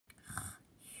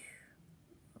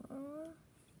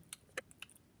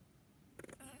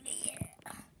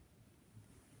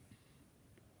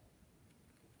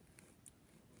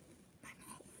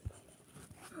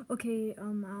Okay,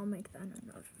 I'll make that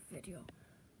another video.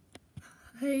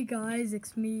 Hey guys,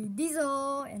 it's me,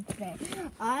 Diesel, and today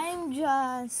I'm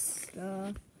just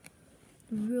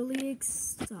really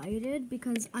excited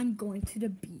because I'm going to the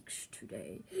beach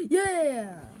today.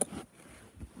 Yeah!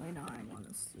 Right now I want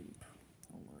to sleep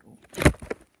a little.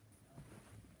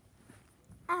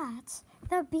 At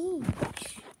the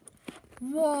beach.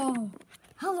 Whoa!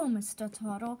 Hello, Mr.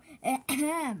 Turtle.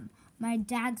 Ahem. My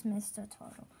dad's Mr.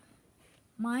 Turtle.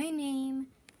 My name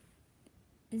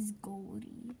is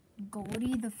Goldie.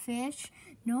 Goldie the fish?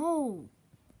 No.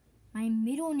 My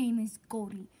middle name is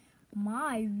Goldie.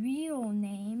 My real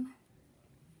name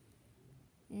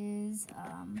is,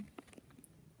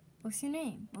 what's your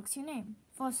name? What's your name?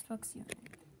 First, what's your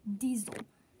name? Diesel.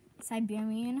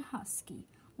 Siberian Husky.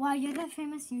 Wow, you're that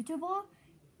famous YouTuber?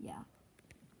 Yeah.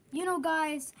 You know,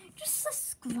 guys, just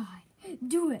subscribe.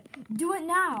 Do it. Do it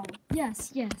now.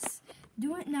 Yes.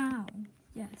 Do it now.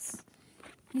 Yes.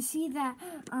 You see that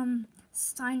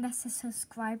sign that says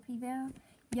subscribe there?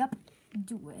 Yep.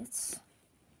 Do it.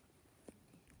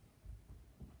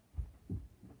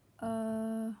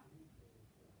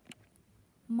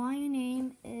 My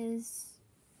name is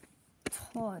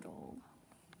Turtle.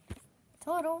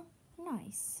 Turtle?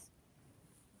 Nice.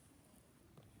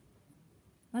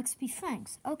 Let's be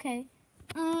friends. Okay.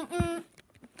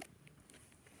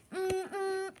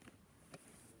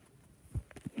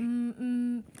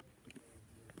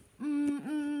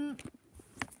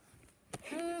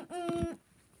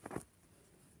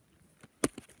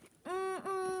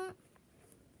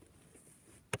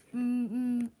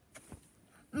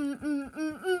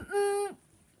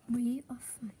 We are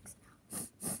friends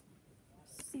now.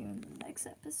 See you in the next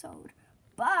episode.